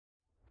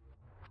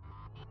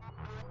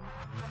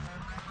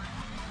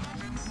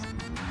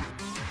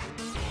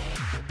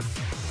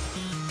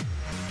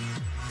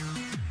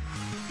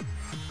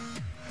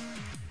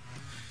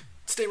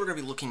Today we're going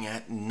to be looking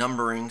at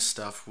numbering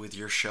stuff with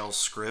your shell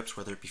scripts,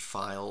 whether it be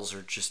files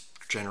or just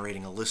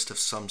generating a list of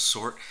some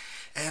sort.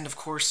 And of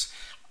course,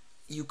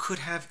 you could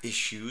have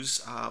issues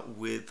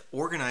with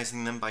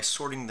organizing them by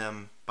sorting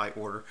them by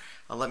order.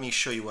 Let me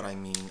show you what I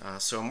mean.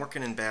 So I'm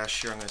working in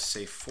Bash here. I'm going to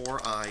say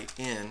for I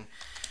in,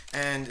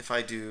 and if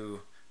I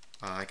do,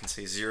 I can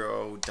say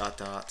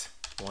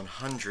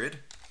 0.100,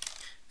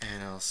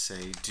 and I'll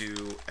say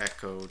do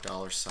echo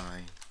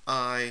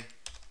 $i,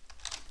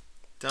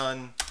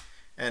 done.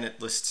 And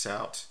it lists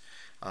out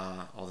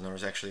all the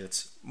numbers. Actually,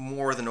 it's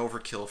more than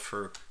overkill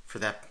for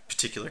that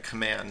particular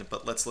command,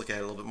 but let's look at it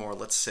a little bit more.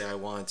 Let's say I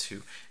wanted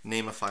to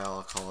name a file.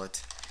 I'll call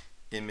it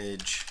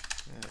image,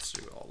 let's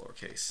do all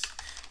lowercase,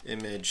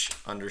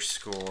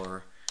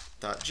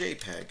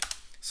 image_.jpg.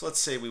 So let's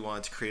say we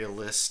wanted to create a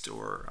list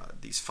or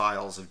these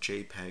files of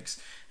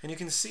JPEGs, and you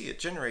can see it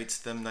generates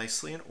them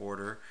nicely in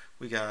order.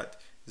 We got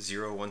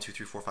 0, 1, 2,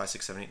 3, 4, 5,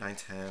 6, 7, 8, 9,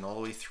 10, all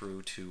the way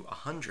through to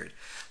 100.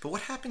 But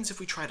what happens if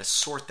we try to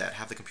sort that,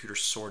 have the computer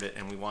sort it,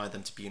 and we wanted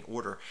them to be in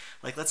order?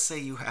 Like, let's say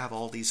you have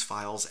all these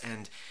files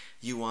and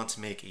you want to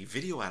make a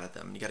video out of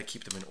them. You got to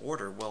keep them in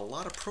order. Well, a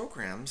lot of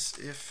programs,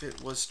 if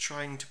it was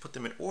trying to put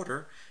them in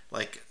order,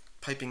 like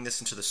piping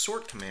this into the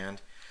sort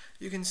command,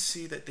 you can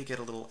see that they get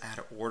a little out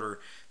of order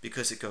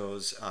because it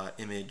goes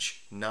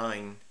image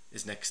 9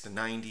 is next to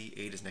 90,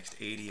 8 is next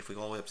to 80. If we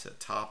go all the way up to the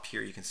top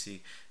here, you can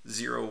see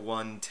 0,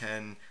 1,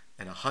 10,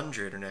 and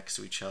 100 are next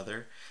to each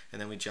other.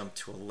 And then we jump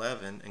to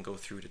 11 and go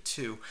through to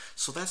 2.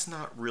 So that's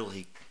not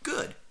really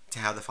good to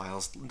have the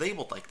files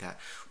labeled like that.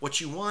 What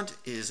you want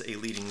is a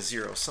leading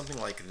 0, something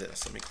like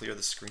this. Let me clear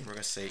the screen. We're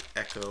going to say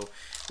echo.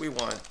 We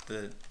want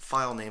the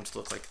file name to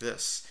look like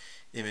this,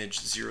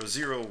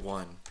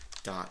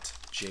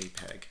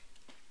 image001.jpg.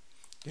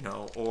 You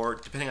know, or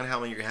depending on how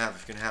many you have,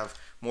 if you're going to have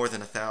more than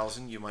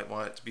 1,000, you might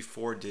want it to be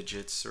 4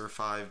 digits or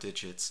 5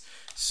 digits.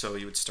 So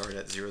you would start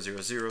at 000,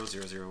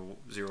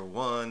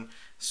 0001,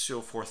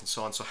 so forth and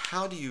so on. So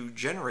how do you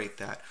generate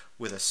that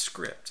with a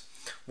script?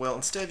 Well,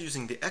 instead of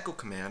using the echo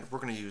command, we're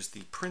going to use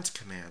the print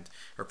command,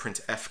 or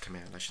printf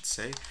command, I should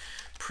say.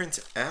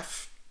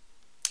 Printf,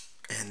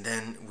 and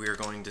then we're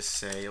going to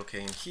say,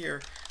 okay, in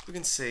here, we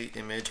can say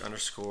image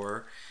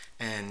underscore,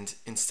 and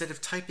instead of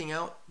typing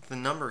out the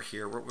number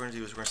here, what we're going to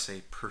do is we're going to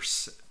say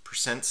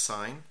percent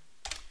sign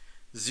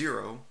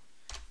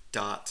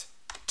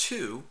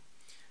 0.2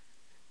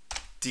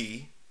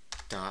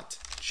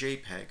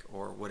 d.jpg,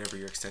 or whatever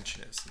your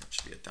extension is, and that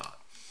should be a dot.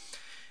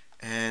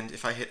 And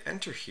if I hit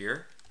enter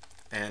here,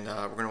 and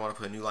we're going to want to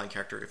put a new line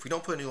character. If we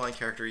don't put a new line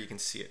character, you can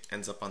see it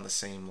ends up on the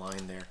same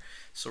line there.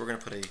 So we're going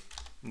to put a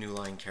new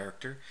line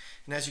character.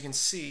 And as you can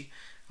see,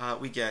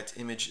 we get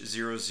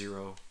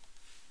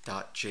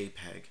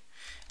image00.jpg.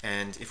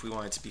 And if we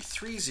want it to be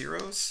 3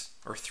 zeros,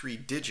 or 3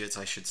 digits,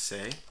 I should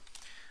say,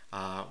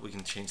 we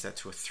can change that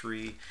to a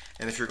 3.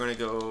 And if you're going to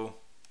go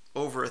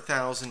over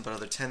 1,000, but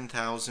other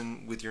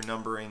 10,000 with your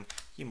numbering,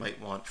 you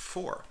might want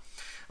 4.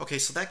 Okay,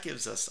 so that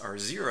gives us our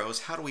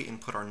zeros. How do we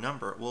input our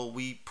number? Well,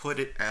 we put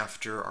it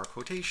after our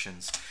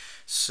quotations.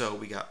 So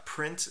we got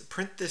print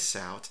this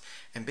out,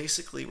 and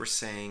basically we're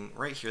saying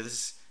right here,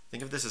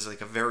 think of this as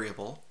like a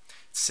variable,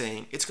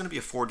 saying it's going to be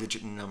a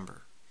 4-digit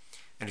number.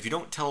 And if you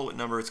don't tell what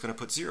number, it's going to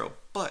put 0.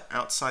 But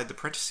outside the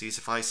parentheses,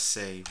 if I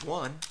say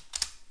 1,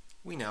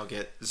 we now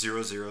get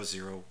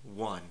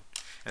 0001.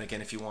 And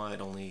again, if you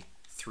wanted only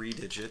 3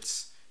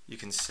 digits, you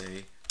can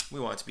say we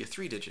want it to be a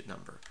 3-digit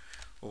number.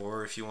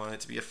 Or if you want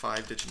it to be a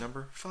 5-digit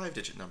number,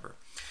 5-digit number.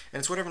 And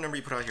it's whatever number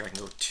you put out here. I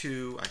can go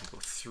 2, I can go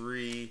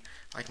 3,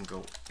 I can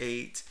go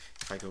 8.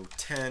 If I go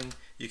 10,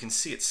 you can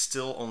see it's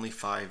still only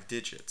 5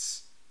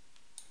 digits,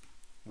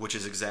 which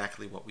is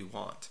exactly what we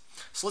want.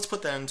 So let's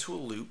put that into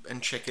a loop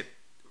and check it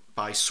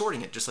by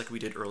sorting it, just like we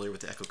did earlier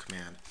with the echo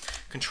command.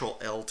 Control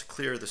L to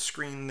clear the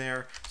screen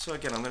there. So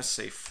again, I'm going to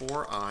say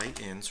for I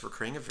in, so we're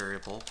creating a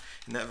variable,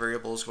 and that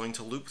variable is going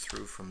to loop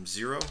through from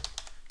 0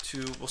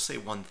 to, we'll say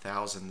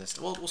 1,000.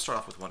 We'll start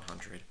off with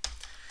 100.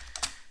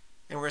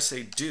 And we're going to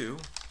say do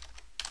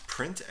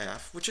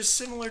printf, which is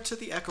similar to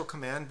the echo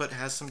command, but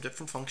has some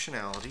different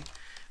functionality.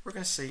 We're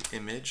going to say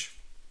image,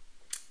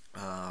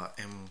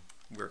 and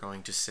we're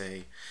going to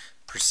say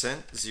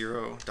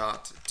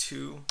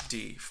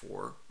 %0.2d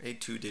for a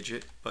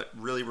 2-digit, but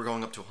really we're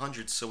going up to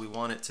 100, so we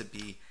want it to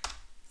be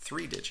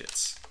 3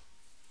 digits.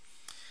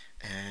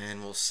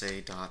 And we'll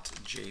say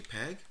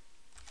 .jpg.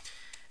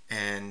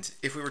 And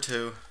if we were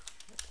to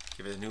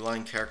give it a new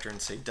line character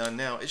and say done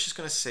now, it's just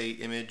going to say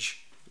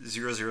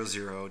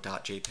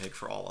image000.jpg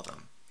for all of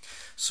them.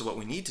 So what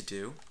we need to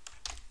do,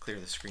 clear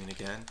the screen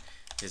again,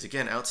 is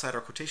again outside our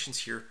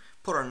quotations here,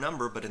 put our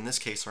number, but in this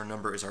case our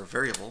number is our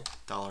variable,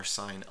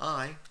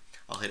 $i.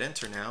 I'll hit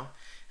enter now,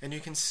 and you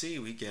can see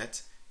we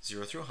get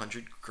 0 through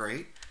 100.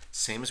 Great,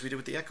 same as we did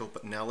with the echo,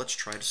 but now let's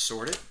try to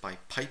sort it by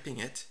piping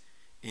it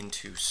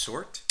into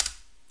sort,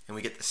 and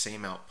we get the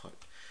same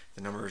output.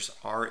 The numbers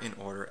are in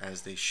order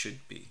as they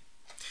should be.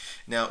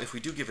 Now, if we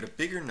do give it a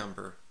bigger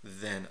number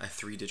than a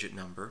 3-digit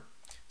number,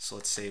 so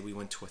let's say we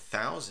went to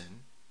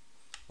 1,000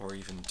 or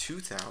even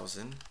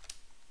 2,000,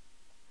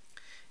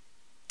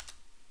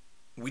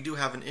 we do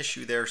have an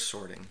issue there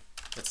sorting.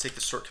 Let's take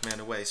the sort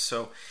command away.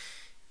 So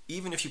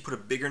even if you put a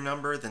bigger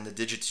number than the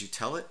digits you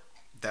tell it,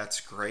 that's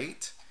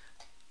great.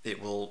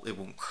 It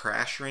won't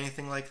crash or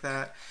anything like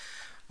that.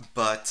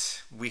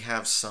 But we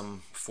have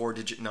some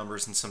 4-digit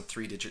numbers and some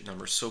 3-digit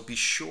numbers. So be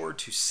sure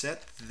to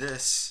set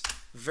this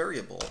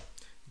variable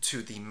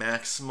to the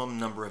maximum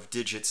number of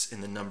digits in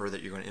the number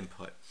that you're going to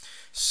input.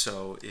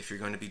 So if you're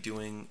going to be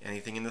doing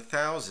anything in the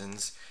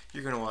thousands,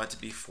 you're going to want it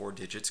to be 4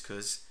 digits,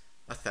 because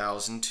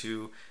 1,000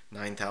 to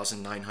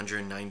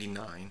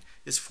 9,999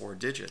 is 4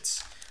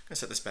 digits. I'm going to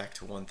set this back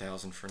to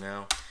 1,000 for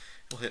now.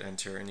 We'll hit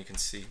enter and you can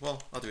see,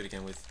 well, I'll do it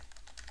again with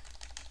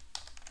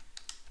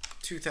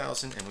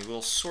 2,000, and we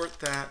will sort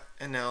that,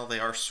 and now they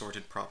are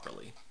sorted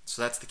properly.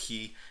 So that's the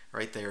key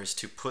right there, is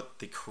to put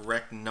the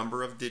correct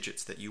number of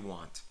digits that you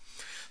want.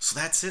 So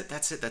that's it.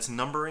 That's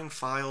numbering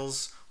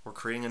files or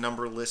creating a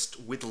number list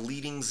with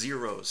leading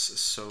zeros.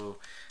 So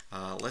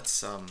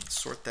let's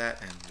sort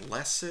that and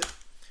less it,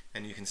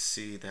 and you can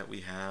see that we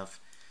have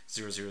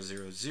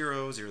 0000,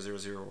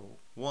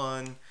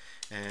 0001,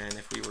 and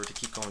if we were to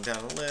keep going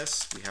down the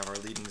list, we have our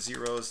leading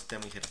zeros,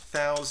 then we hit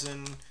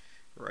 1,000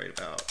 right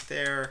about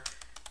there.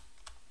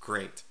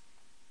 Great.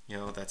 You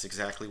know, that's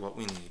exactly what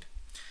we need.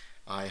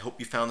 I hope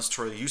you found this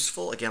tutorial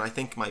useful. Again, I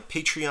thank my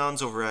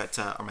Patreons over at,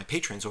 or my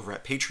patrons over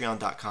at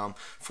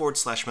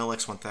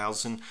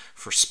patreon.com/MetalX1000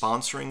 for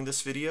sponsoring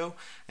this video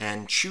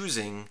and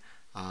choosing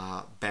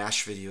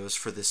bash videos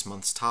for this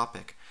month's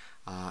topic.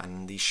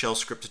 And the shell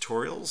script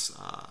tutorials,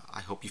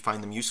 I hope you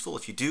find them useful.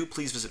 If you do,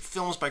 please visit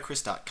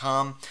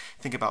filmsbychris.com.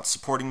 Think about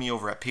supporting me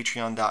over at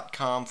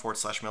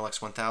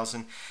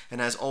patreon.com/MetalX1000.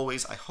 And as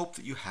always, I hope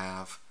that you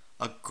have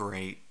a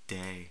great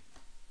day.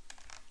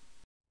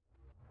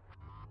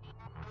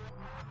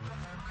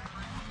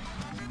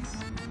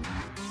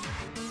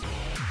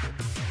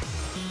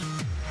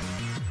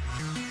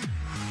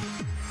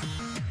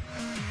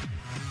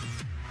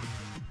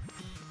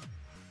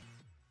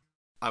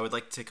 I would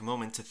like to take a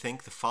moment to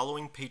thank the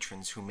following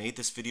patrons who made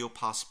this video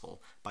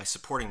possible by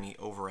supporting me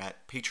over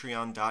at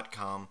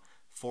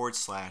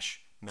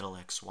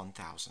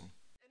patreon.com/MetalX1000.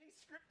 Any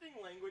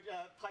scripting language,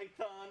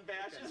 Python,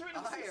 Bash, is there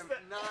I am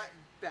not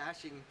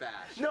bashing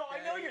Bash. No, okay?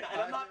 I know you're not,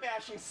 and I'm not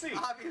bashing C.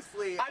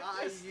 Obviously,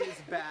 I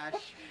use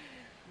Bash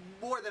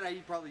more than I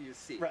probably use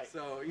C. Right.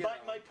 So,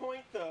 but my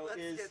point, though,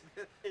 is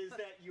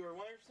that you are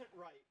 100%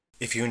 right.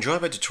 If you enjoy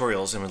my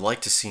tutorials and would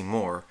like to see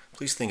more,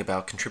 please think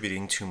about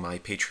contributing to my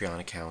Patreon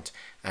account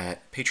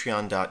at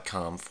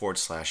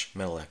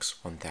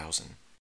patreon.com/MetalX1000.